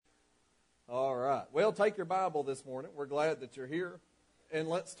Well, take your Bible this morning. We're glad that you're here. And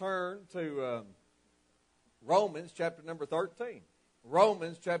let's turn to Romans chapter number 13.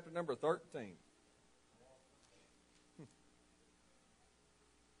 Romans chapter number 13.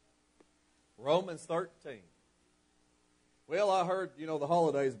 Romans 13. Well, I heard, the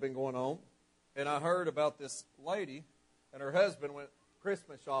holidays have been going on. And I heard about this lady and her husband went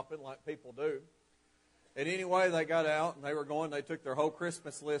Christmas shopping like people do. And anyway, they got out and they took their whole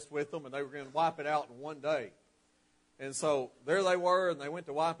Christmas list with them and they were going to wipe it out in one day. And so there they were and they went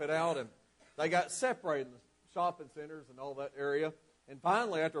to wipe it out and they got separated in the shopping centers and all that area. And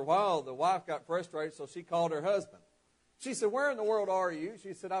finally, after a while, the wife got frustrated, so she called her husband. She said, "Where in the world are you?"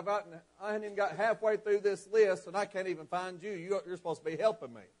 She said, I haven't even got halfway through this list and I can't even find you. You're supposed to be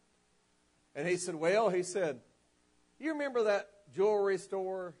helping me. And he said, "You remember that jewelry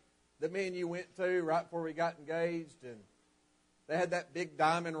store that me and you went to right before we got engaged, and they had that big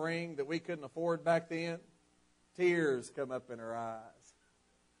diamond ring that we couldn't afford back then?" Tears come up in her eyes.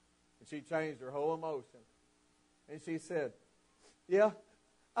 And she changed her whole emotion. And she said, "Yeah,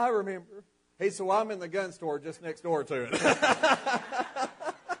 I remember." He said, "Well, I'm in the gun store just next door to it."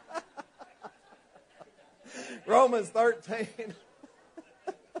 Romans 13.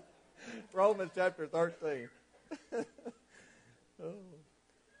 Romans chapter 13. Oh.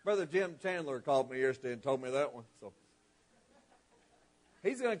 Brother Jim Chandler called me yesterday and told me that one. So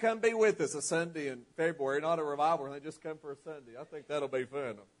he's going to come be with us a Sunday in February, not a revival, and they just come for a Sunday. I think that'll be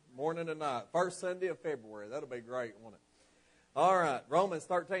fun. Morning and night. First Sunday of February. That'll be great, won't it? All right, Romans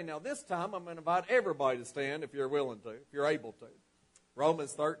 13. Now this time I'm going to invite everybody to stand if you're willing to, if you're able to.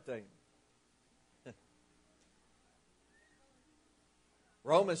 Romans 13.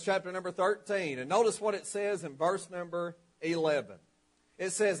 Romans chapter number 13. And notice what it says in verse number 11. It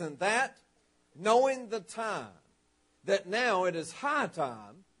says, "And that, knowing the time, that now it is high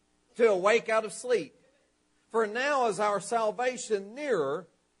time to awake out of sleep. For now is our salvation nearer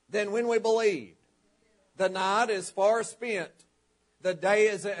than when we believed. The night is far spent, the day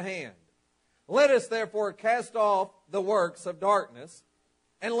is at hand. Let us therefore cast off the works of darkness,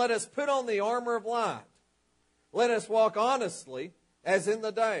 and let us put on the armor of light. Let us walk honestly as in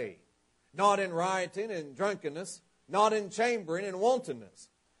the day, not in rioting and drunkenness, not in chambering and wantonness,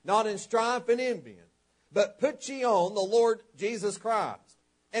 not in strife and envying, but put ye on the Lord Jesus Christ,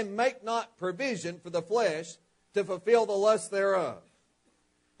 and make not provision for the flesh to fulfill the lust thereof."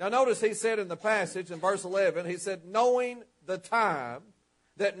 Now notice he said in the passage in verse 11, he said, "Knowing the time,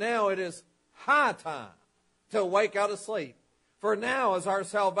 that now it is high time to awake out of sleep. For now is our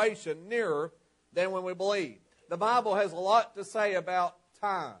salvation nearer than when we believed." The Bible has a lot to say about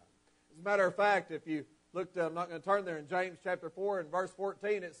time. As a matter of fact, if you looked, I'm not going to turn there, in James chapter 4 and verse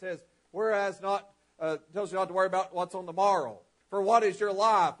 14, it says, "Whereas tells you not to worry about what's on the morrow. For what is your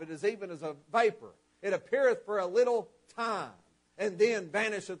life? It is even as a vapor. It appeareth for a little time, and then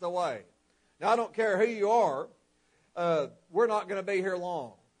vanisheth away." Now, I don't care who you are, we're not going to be here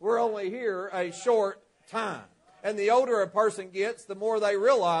long. We're only here a short time. And the older a person gets, the more they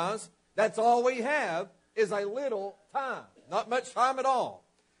realize that's all we have is a little time. Not much time at all.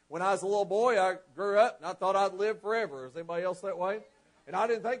 When I was a little boy, I grew up and I thought I'd live forever. Is anybody else that way? And I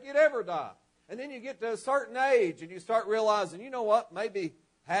didn't think you'd ever die. And then you get to a certain age and you start realizing, you know what, maybe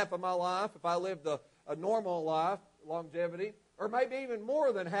half of my life, if I lived a normal life, longevity, or maybe even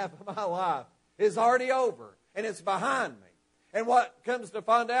more than half of my life, is already over and it's behind me. And what comes to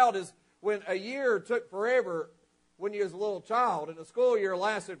find out is when a year took forever when you was a little child, and the school year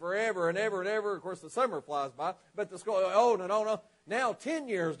lasted forever and ever and ever. Of course, the summer flies by, but the school, no. Now 10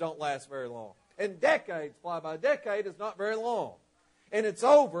 years don't last very long. And decades fly by. A decade is not very long. And it's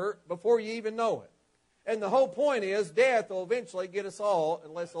over before you even know it. And the whole point is death will eventually get us all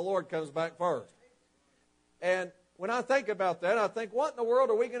unless the Lord comes back first. And when I think about that, I think, what in the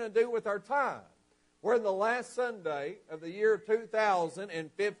world are we going to do with our time? We're in the last Sunday of the year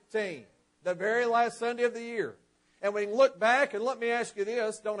 2015. The very last Sunday of the year. And we can look back, and let me ask you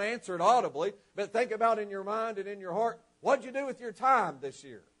this, don't answer it audibly, but think about in your mind and in your heart, what did you do with your time this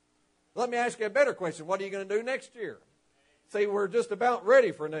year? Let me ask you a better question. What are you going to do next year? See, we're just about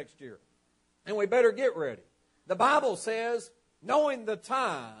ready for next year. And we better get ready. The Bible says, knowing the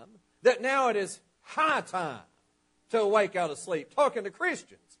time, that now it is high time to awake out of sleep. Talking to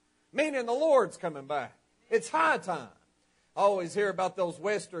Christians, meaning the Lord's coming back. It's high time. I always hear about those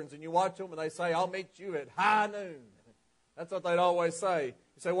westerns, and you watch them, and they say, "I'll meet you at high noon." That's what they'd always say.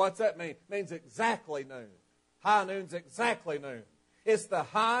 You say, "What's that mean?" It means exactly noon. High noon's exactly noon. It's the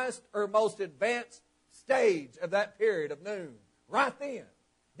highest or most advanced stage of that period of noon. Right then.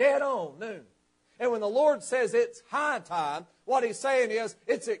 Dead on noon. And when the Lord says it's high time, what He's saying is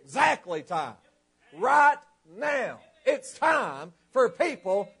it's exactly time. right now. It's time for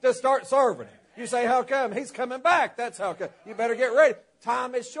people to start serving Him. You say, how come? He's coming back. That's how come. You better get ready.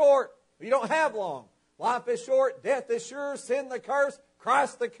 Time is short. You don't have long. Life is short. Death is sure. Sin the curse.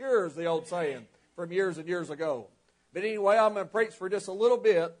 Christ the cure is the old saying from years and years ago. But anyway, I'm going to preach for just a little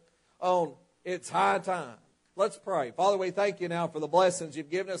bit on it's high time. Let's pray. Father, we thank You now for the blessings You've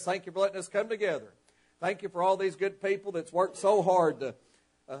given us. Thank You for letting us come together. Thank You for all these good people that's worked so hard to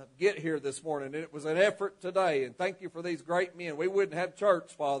get here this morning. And it was an effort today. And thank You for these great men. We wouldn't have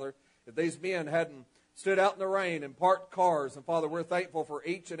church, Father, if these men hadn't stood out in the rain and parked cars. And Father, we're thankful for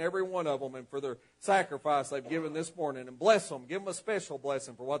each and every one of them and for their sacrifice they've given this morning. And bless them. Give them a special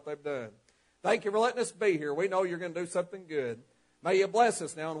blessing for what they've done. Thank You for letting us be here. We know You're going to do something good. May You bless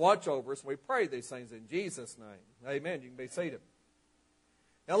us now and watch over us. We pray these things in Jesus' name. Amen. You can be seated.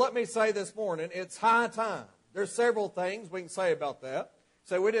 Now let me say this morning, it's high time. There's several things we can say about that.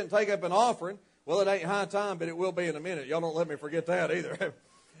 Say we didn't take up an offering. Well, it ain't high time, but it will be in a minute. Y'all don't let me forget that either.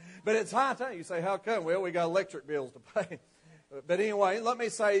 But it's high time. You say, how come? Well, we got electric bills to pay. But anyway, let me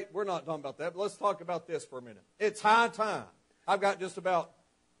say, we're not talking about that, but let's talk about this for a minute. It's high time. I've got just about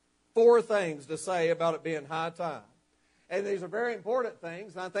 4 things to say about it being high time. And these are very important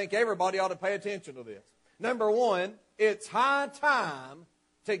things, and I think everybody ought to pay attention to this. Number 1, it's high time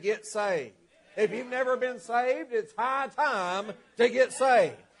to get saved. If you've never been saved, it's high time to get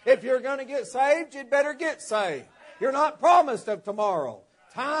saved. If you're going to get saved, you'd better get saved. You're not promised of tomorrow.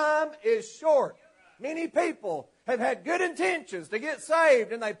 Time is short. Many people have had good intentions to get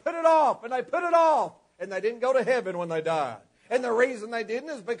saved, and they put it off, and they put it off, and they didn't go to heaven when they died. And the reason they didn't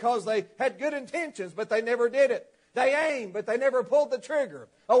is because they had good intentions, but they never did it. They aimed, but they never pulled the trigger.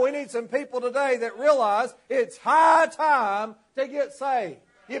 Oh, we need some people today that realize it's high time to get saved.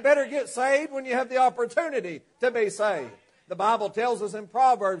 You better get saved when you have the opportunity to be saved. The Bible tells us in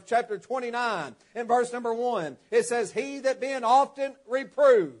Proverbs chapter 29, in verse number 1, it says, He that being often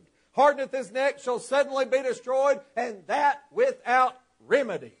reproved, hardeneth his neck, shall suddenly be destroyed, and that without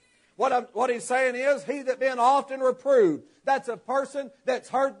remedy. What he's saying is, he that being often reproved, that's a person that's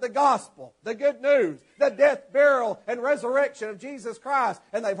heard the gospel, the good news, the death, burial, and resurrection of Jesus Christ,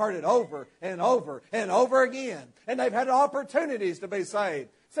 and they've heard it over and over and over again, and they've had opportunities to be saved.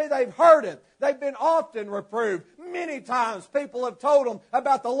 See, they've heard it. They've been often reproved. Many times people have told them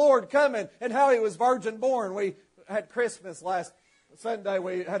about the Lord coming and how He was virgin born. We had Christmas last Sunday.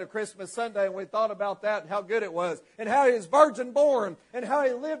 We had a Christmas Sunday, and we thought about that and how good it was, and how He was virgin born, and how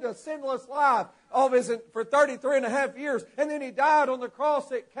He lived a sinless life for 33 and a half years, and then He died on the cross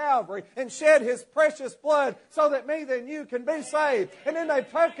at Calvary and shed His precious blood so that me and you can be saved. And then they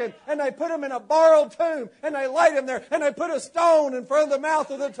took Him and they put Him in a borrowed tomb, and they laid Him there, and they put a stone in front of the mouth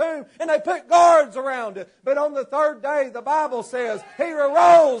of the tomb, and they put guards around it. But on the 3rd day, the Bible says He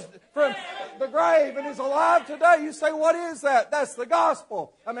arose from the grave and is alive today. You say, what is that? That's the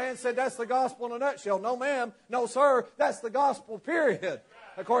gospel. A man said, that's the gospel in a nutshell. No, ma'am. No, sir. That's the gospel, period,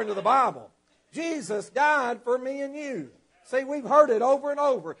 according to the Bible. Jesus died for me and you. See, we've heard it over and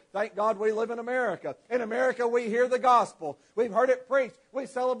over. Thank God we live in America. In America, we hear the gospel. We've heard it preached. We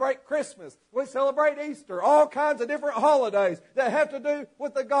celebrate Christmas. We celebrate Easter. All kinds of different holidays that have to do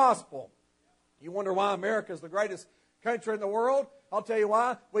with the gospel. You wonder why America is the greatest country in the world? I'll tell you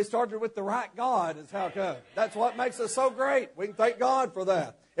why. We started with the right God is how it comes. That's what makes us so great. We can thank God for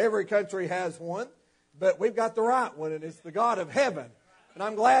that. Every country has one, but we've got the right one, and it's the God of heaven. And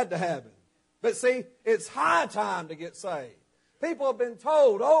I'm glad to have it. But see, it's high time to get saved. People have been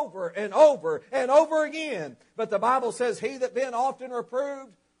told over and over and over again. But the Bible says, He that being often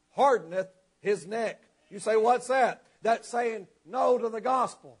reproved, hardeneth his neck. You say, what's that? That's saying no to the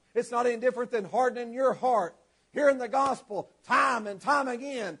gospel. It's not any different than hardening your heart. Hearing the gospel time and time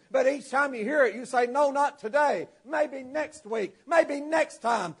again. But each time you hear it, you say, no, not today. Maybe next week. Maybe next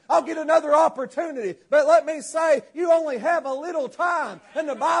time. I'll get another opportunity. But let me say, you only have a little time. And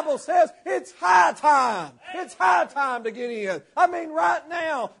the Bible says it's high time. It's high time to get in. I mean right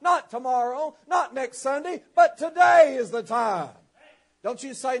now. Not tomorrow. Not next Sunday. But today is the time. Don't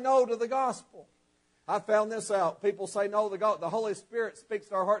you say no to the gospel. I found this out. People say no to the Holy Spirit speaks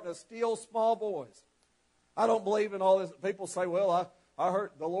to our heart in a still small voice. I don't believe in all this. People say, well, I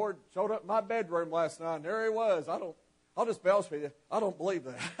heard the Lord showed up in my bedroom last night, and there He was. I'll just be honest with you. I don't believe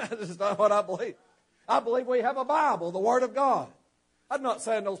that. This is not what I believe. I believe we have a Bible, the Word of God. I'm not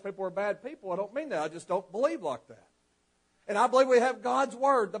saying those people are bad people. I don't mean that. I just don't believe like that. And I believe we have God's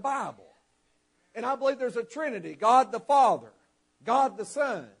Word, the Bible. And I believe there's a Trinity, God the Father, God the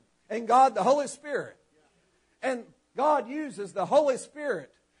Son, and God the Holy Spirit. And God uses the Holy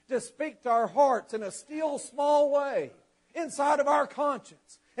Spirit to speak to our hearts in a still small way inside of our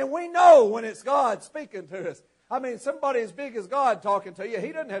conscience. And we know when it's God speaking to us. I mean, somebody as big as God talking to you,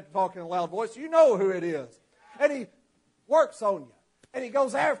 He doesn't have to talk in a loud voice. You know who it is. And He works on you. And He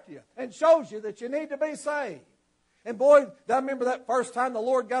goes after you and shows you that you need to be saved. And boy, I remember that first time the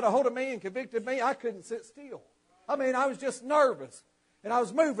Lord got a hold of me and convicted me, I couldn't sit still. I mean, I was just nervous. And I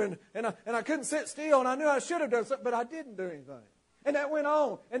was moving, and I couldn't sit still, and I knew I should have done something, but I didn't do anything. And that went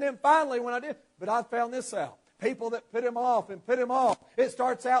on. And then finally, when I did, but I found this out. People that put Him off and put Him off, it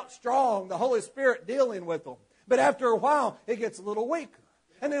starts out strong, the Holy Spirit dealing with them. But after a while, it gets a little weaker,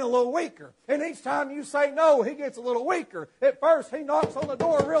 and then a little weaker. And each time you say no, He gets a little weaker. At first, He knocks on the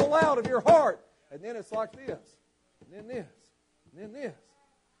door real loud of your heart. And then it's like this, and then this, and then this.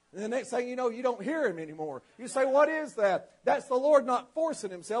 And the next thing you know, you don't hear Him anymore. You say, what is that? That's the Lord not forcing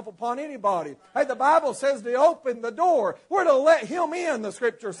Himself upon anybody. Hey, the Bible says to open the door. We're to let Him in, the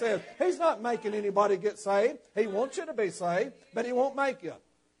Scripture says. He's not making anybody get saved. He wants you to be saved, but He won't make you.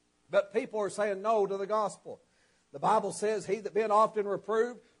 But people are saying no to the gospel. The Bible says, he that being often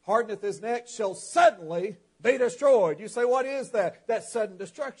reproved, hardeneth his neck, shall suddenly be destroyed. You say, what is that? That's sudden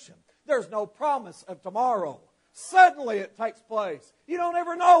destruction. There's no promise of tomorrow. Suddenly it takes place. You don't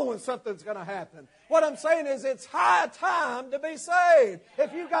ever know when something's going to happen. What I'm saying is it's high time to be saved.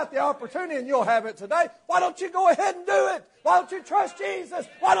 If you've got the opportunity and you'll have it today, why don't you go ahead and do it? Why don't you trust Jesus?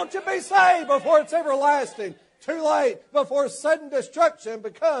 Why don't you be saved before it's everlasting? Too late, before sudden destruction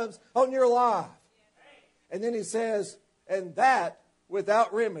becomes on your life. And then he says, and that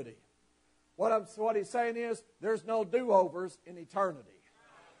without remedy. What he's saying is there's no do-overs in eternity.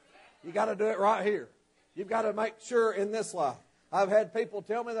 You got to do it right here. You've got to make sure in this life. I've had people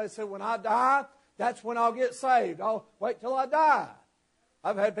tell me, they said, when I die, that's when I'll get saved. I'll wait till I die.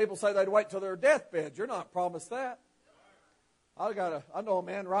 I've had people say they'd wait till their deathbed. You're not promised that. I know a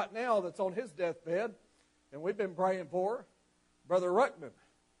man right now that's on his deathbed, and we've been praying for Brother Ruckman.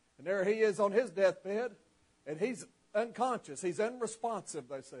 And there he is on his deathbed, and he's unconscious. He's unresponsive,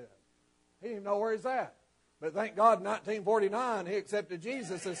 they said. He didn't even know where he's at. But thank God in 1949 he accepted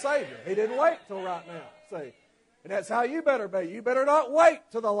Jesus as Savior. He didn't wait till right now. See? And that's how you better be. You better not wait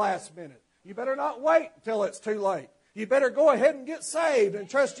till the last minute. You better not wait till it's too late. You better go ahead and get saved and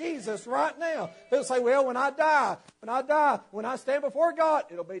trust Jesus right now. People say, well, when I die, when I stand before God,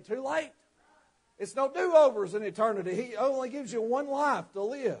 it'll be too late. It's no do-overs in eternity. He only gives you one life to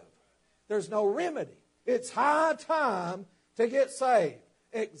live. There's no remedy. It's high time to get saved.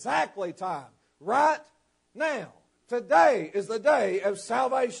 Exactly time. Right now. Today is the day of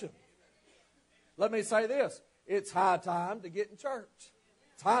salvation. Let me say this. It's high time to get in church.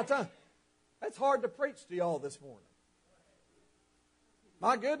 It's high time. That's hard to preach to y'all this morning.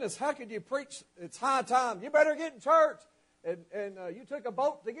 My goodness, how could you preach? It's high time. You better get in church. And you took a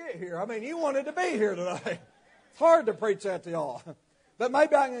boat to get here. I mean, you wanted to be here today. It's hard to preach that to y'all. But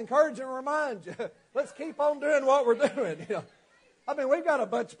maybe I can encourage and remind you. Let's keep on doing what we're doing. You know. I mean, we've got a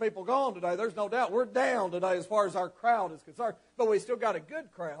bunch of people gone today. There's no doubt. We're down today as far as our crowd is concerned. But we still got a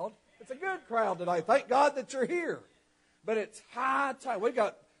good crowd. It's a good crowd today. Thank God that you're here. But it's high time. We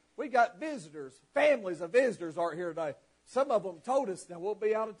got visitors. Families of visitors aren't here today. Some of them told us, now we'll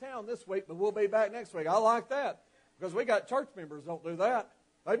be out of town this week, but we'll be back next week. I like that. Because we got church members don't do that.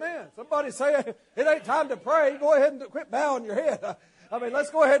 Amen. Somebody say, it ain't time to pray. Go ahead and quit bowing your head. I mean, let's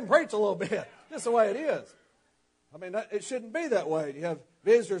go ahead and preach a little bit. Just the way it is. I mean, it shouldn't be that way. You have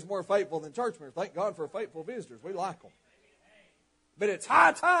visitors more faithful than church members. Thank God for faithful visitors. We like them. But it's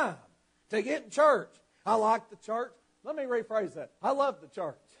high time to get in church. I like the church. Let me rephrase that. I love the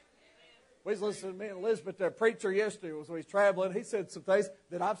church. We was listening to me and Elizabeth, the preacher yesterday, as we was traveling. He said some things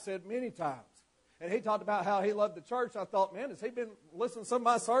that I've said many times. And he talked about how he loved the church. I thought, man, has he been listening to some of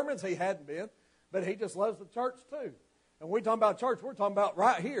my sermons? He hadn't been. But he just loves the church too. And when we talking about church, we're talking about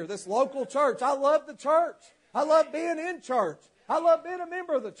right here, this local church. I love the church. I love being in church. I love being a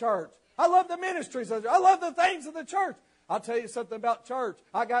member of the church. I love the ministries of the church. I love the things of the church. I'll tell you something about church.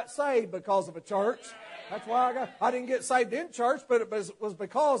 I got saved because of a church. That's why I didn't get saved in church, but it was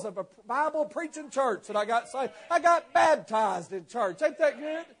because of a Bible preaching church that I got saved. I got baptized in church. Ain't that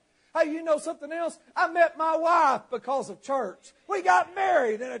good? Hey, you know something else? I met my wife because of church. We got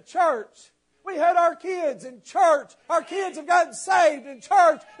married in a church. We had our kids in church. Our kids have gotten saved in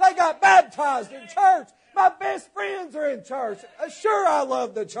church. They got baptized in church. My best friends are in church. Sure, I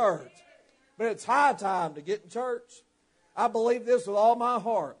love the church. But it's high time to get in church. I believe this with all my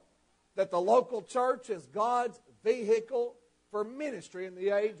heart, that the local church is God's vehicle for ministry in the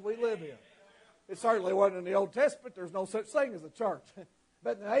age we live in. It certainly wasn't in the Old Testament. There's no such thing as a church.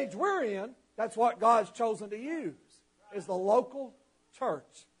 But in the age we're in, that's what God's chosen to use, is the local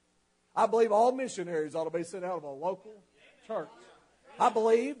church. I believe all missionaries ought to be sent out of a local church. I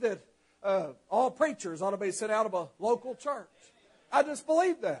believe that all preachers ought to be sent out of a local church. I just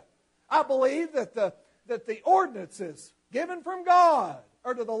believe that. I believe that the ordinances given from God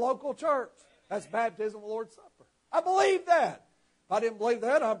are to the local church. That's baptism of the Lord's Supper. I believe that. If I didn't believe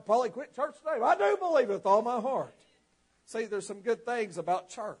that, I'd probably quit church today. But I do believe it with all my heart. See, there's some good things about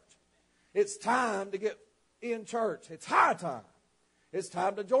church. It's time to get in church. It's high time. It's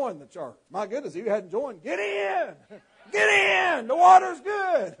time to join the church. My goodness, if you hadn't joined, get in. Get in. The water's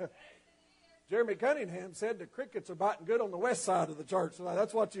good. Jeremy Cunningham said the crickets are biting good on the west side of the church. So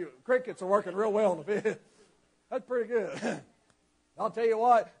that's what crickets are working real well in the pit. That's pretty good. I'll tell you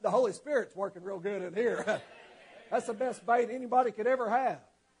what, the Holy Spirit's working real good in here. That's the best bait anybody could ever have.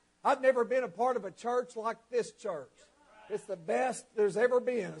 I've never been a part of a church like this church. It's the best there's ever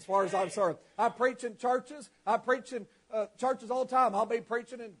been as far as I'm concerned. I preach in churches. I preach in churches all the time. I'll be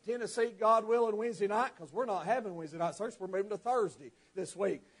preaching in Tennessee, God willing, Wednesday night, because we're not having Wednesday night service. We're moving to Thursday this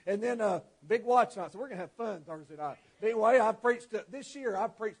week. And then big watch night. So we're going to have fun Thursday night. But anyway, this year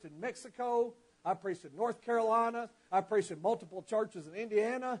I've preached in Mexico. I preached in North Carolina. I preached in multiple churches in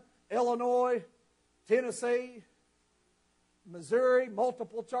Indiana, Illinois, Tennessee, Missouri,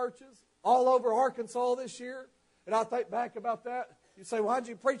 multiple churches, all over Arkansas this year. And I think back about that. You say, why did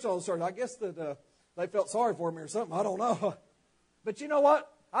you preach all those churches? I guess that they felt sorry for me or something. I don't know. But you know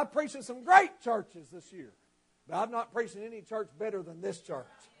what? I preached in some great churches this year. But I've not preached in any church better than this church.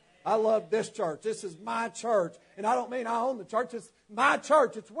 I love this church. This is my church. And I don't mean I own the church. It's my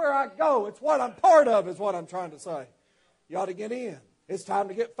church. It's where I go. It's what I'm part of is what I'm trying to say. You ought to get in. It's time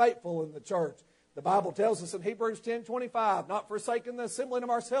to get faithful in the church. The Bible tells us in Hebrews 10:25, not forsaking the assembling of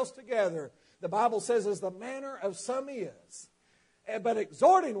ourselves together. The Bible says, as the manner of some is, but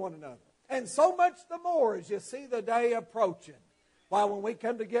exhorting one another. And so much the more as you see the day approaching. Why, when we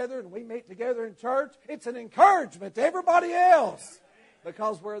come together and we meet together in church, it's an encouragement to everybody else.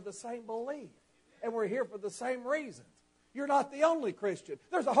 Because we're the same belief. And we're here for the same reasons. You're not the only Christian.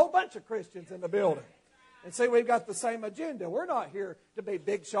 There's a whole bunch of Christians in the building. And see, we've got the same agenda. We're not here to be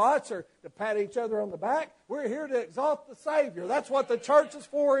big shots or to pat each other on the back. We're here to exalt the Savior. That's what the church is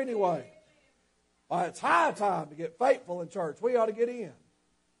for anyway. Well, it's high time to get faithful in church. We ought to get in.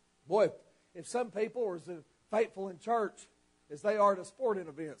 Boy, if some people are as faithful in church as they are to sporting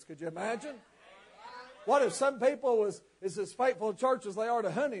events, could you imagine? What if some people is as faithful in church as they are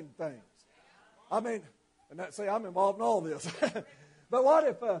to hunting things? I mean, and that say I'm involved in all this. But what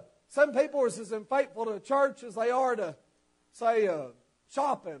if some people are as faithful to church as they are to, say,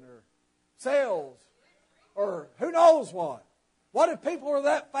 shopping or sales or who knows what? What if people are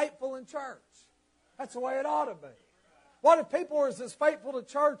that faithful in church? That's the way it ought to be. What if people are as faithful to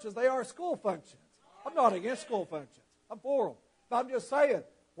church as they are school functions? I'm not against school functions. I'm for them. But I'm just saying,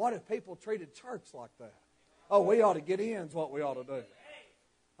 what if people treated church like that? Oh, we ought to get in is what we ought to do.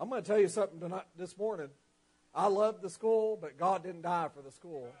 I'm going to tell you something tonight, this morning. I love the school, but God didn't die for the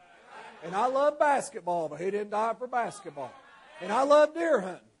school. And I love basketball, but He didn't die for basketball. And I love deer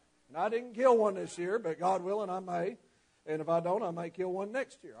hunting. And I didn't kill one this year, but God willing, I may. And if I don't, I may kill one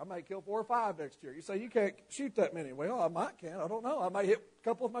next year. I may kill 4 or 5 next year. You say, you can't shoot that many. Well, I might can. I don't know. I may hit a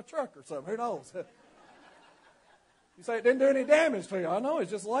couple with my truck or something. Who knows? You say it didn't do any damage to you. I know.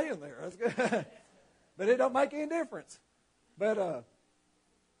 It's just laying there. That's good. But it don't make any difference. But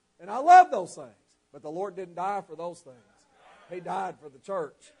and I love those things. But the Lord didn't die for those things. He died for the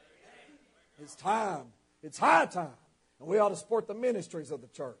church. It's time. It's high time. And we ought to support the ministries of the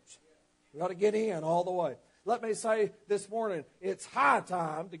church. We ought to get in all the way. Let me say this morning, it's high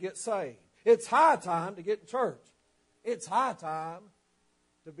time to get saved. It's high time to get in church. It's high time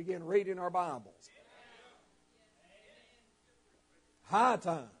to begin reading our Bibles. High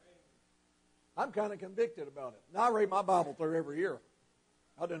time. I'm kind of convicted about it. Now, I read my Bible through every year.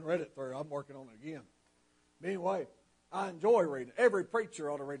 I didn't read it through. I'm working on it again. But anyway, I enjoy reading. Every preacher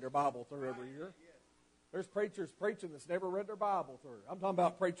ought to read their Bible through every year. There's preachers preaching that's never read their Bible through. I'm talking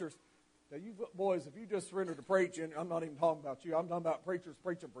about preachers. Now, you boys, if you just surrender to preaching, I'm not even talking about you. I'm talking about preachers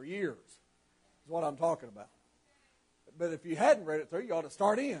preaching for years. Is what I'm talking about. But if you hadn't read it through, you ought to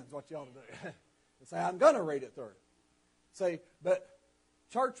start in. Is what you ought to do. And say, I'm going to read it through. Say, but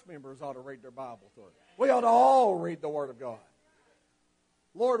church members ought to read their Bible through. We ought to all read the Word of God.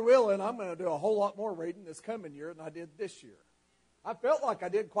 Lord willing, I'm going to do a whole lot more reading this coming year than I did this year. I felt like I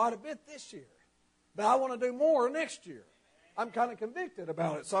did quite a bit this year. But I want to do more next year. I'm kind of convicted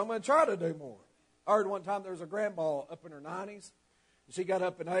about it, so I'm going to try to do more. I heard one time there was a grandma up in her 90s. And she got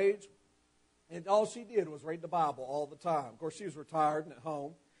up in age, and all she did was read the Bible all the time. Of course, she was retired and at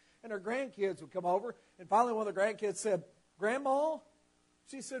home. And her grandkids would come over, and finally one of the grandkids said, Grandma,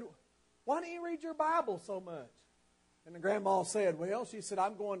 she said, why do you read your Bible so much? And the grandma said, well, she said,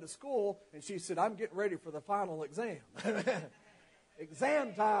 I'm going to school. And she said, I'm getting ready for the final exam.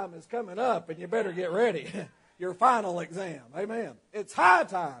 Exam time is coming up, and you better get ready. Your final exam. Amen. It's high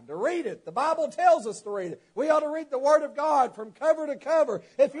time to read it. The Bible tells us to read it. We ought to read the Word of God from cover to cover.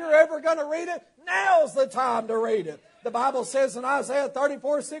 If you're ever going to read it, now's the time to read it. The Bible says in Isaiah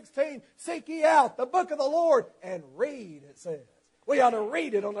 34:16, seek ye out the book of the Lord and read, it says. We ought to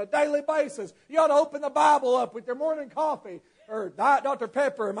read it on a daily basis. You ought to open the Bible up with your morning coffee, or Diet Dr.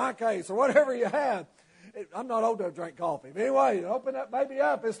 Pepper in my case, or whatever you have. I'm not old enough to drink coffee. But anyway, open that baby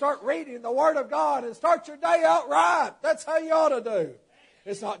up and start reading the Word of God and start your day out right. That's how you ought to do.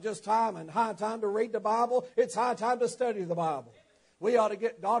 It's not just time and high time to read the Bible. It's high time to study the Bible. We ought to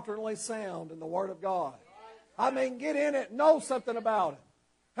get doctrinally sound in the Word of God. I mean, get in it, know something about it.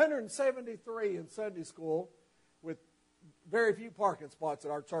 173 in Sunday school with very few parking spots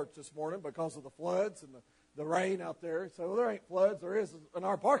at our church this morning because of the floods and the rain out there. So well, there ain't floods. There is in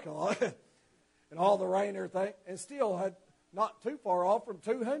our parking lot. And all the rain and everything. And still had not too far off from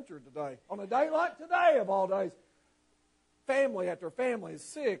 200 today. On a day like today of all days. Family after family is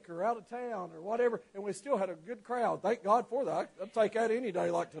sick or out of town or whatever. And we still had a good crowd. Thank God for that. I'd take that any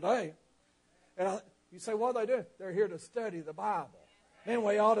day like today. And you say, what are they doing? They're here to study the Bible. Man,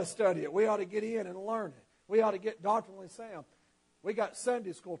 we ought to study it. We ought to get in and learn it. We ought to get doctrinally sound. We got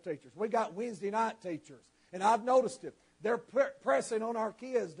Sunday school teachers. We got Wednesday night teachers. And I've noticed it. They're pressing on our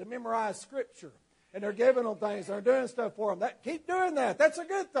kids to memorize Scripture. And they're giving them things. They're doing stuff for them. Keep doing that. That's a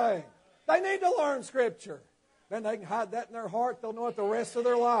good thing. They need to learn Scripture. Then they can hide that in their heart. They'll know it the rest of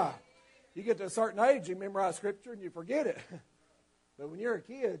their life. You get to a certain age, you memorize Scripture and you forget it. But when you're a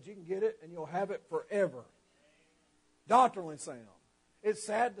kid, you can get it and you'll have it forever. Doctrinally sound. It's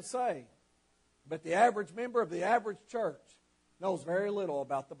sad to say, but the average member of the average church knows very little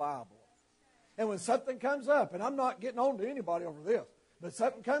about the Bible. And when something comes up, and I'm not getting on to anybody over this, but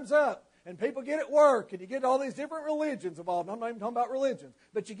something comes up, and people get at work, and you get all these different religions involved. I'm not even talking about religions,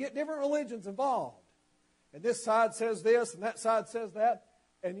 but you get different religions involved. And this side says this, and that side says that.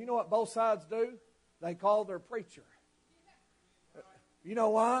 And you know what both sides do? They call their preacher. You know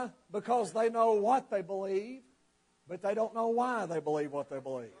why? Because they know what they believe, but they don't know why they believe what they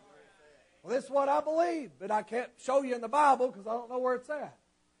believe. Well, this is what I believe, but I can't show you in the Bible because I don't know where it's at.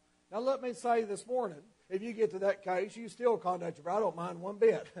 Now, let me say this morning, if you get to that case, you still contact your brother. I don't mind one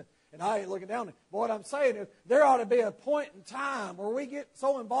bit. And I ain't looking down. But what I'm saying is there ought to be a point in time where we get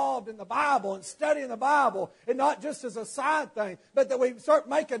so involved in the Bible and studying the Bible, and not just as a side thing, but that we start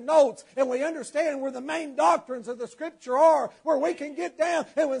making notes and we understand where the main doctrines of the Scripture are, where we can get down.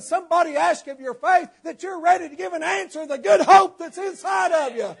 And when somebody asks of your faith, that you're ready to give an answer, the good hope that's inside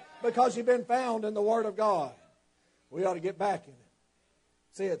of you, because you've been found in the Word of God. We ought to get back in it.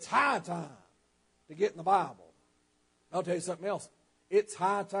 See, it's high time to get in the Bible. I'll tell you something else. It's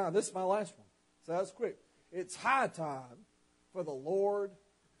high time. This is my last one. So that's quick. It's high time for the Lord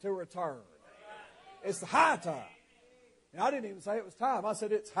to return. It's the high time. And I didn't even say it was time. I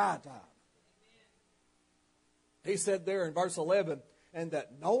said it's high time. He said there in verse 11, and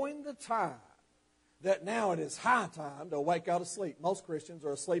that knowing the time, that now it is high time to wake out of sleep. Most Christians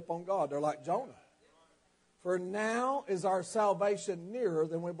are asleep on God. They're like Jonah. For now is our salvation nearer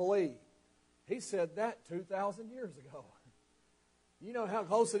than we believe. He said that 2,000 years ago. You know how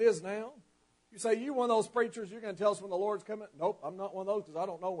close it is now? You say, you're one of those preachers, you're going to tell us when the Lord's coming? Nope, I'm not one of those because I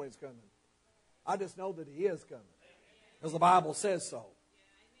don't know when He's coming. I just know that He is coming because the Bible says so.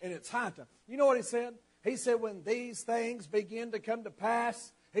 And it's high time. You know what He said? He said, when these things begin to come to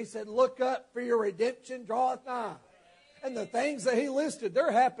pass, He said, look up, for your redemption draweth nigh. And the things that He listed,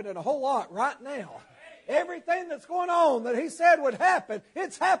 they're happening a whole lot right now. Everything that's going on that He said would happen,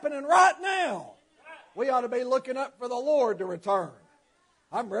 it's happening right now. We ought to be looking up for the Lord to return.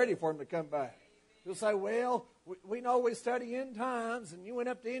 I'm ready for Him to come back. You'll say, well, we know we study end times, and you went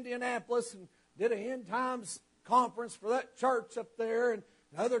up to Indianapolis and did an end times conference for that church up there, and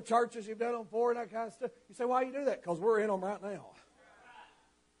other churches you've done them for, and that kind of stuff. You say, why you do that? Because we're in them right now.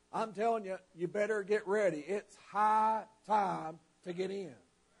 I'm telling you, you better get ready. It's high time to get in.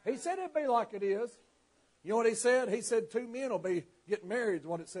 He said it'd be like it is. You know what He said? He said 2 men will be getting married is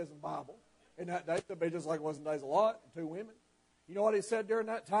what it says in the Bible. In that day, it'll be just like it was in days of Lot, 2 women. You know what He said during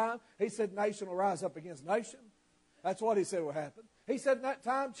that time? He said nation will rise up against nation. That's what He said will happen. He said in that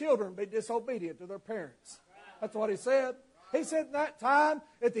time children will be disobedient to their parents. That's what He said. He said in that time,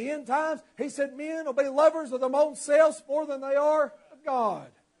 at the end times, He said men will be lovers of their own selves more than they are of God.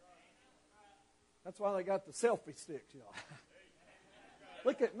 That's why they got the selfie sticks, y'all.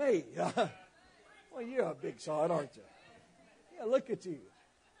 Look at me. Well, you're a big shot, aren't you? Yeah, look at you.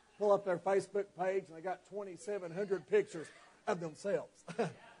 pull up their Facebook page and they got 2,700 pictures of themselves.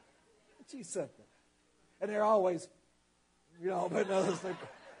 Gee, something. And they're always, but others think.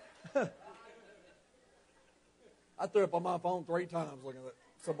 I threw up on my phone 3 times looking at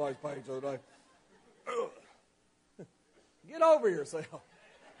somebody's page the other day. Get over yourself.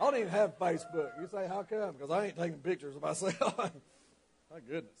 I don't even have Facebook. You say, how come? Because I ain't taking pictures of myself. My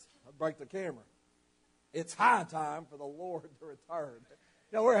goodness. I'd break the camera. It's high time for the Lord to return.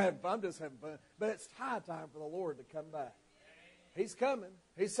 We're having fun. I'm just having fun. But it's high time for the Lord to come back. He's coming.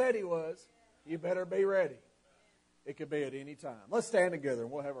 He said He was. You better be ready. It could be at any time. Let's stand together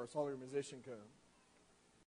and we'll have our solo musician come.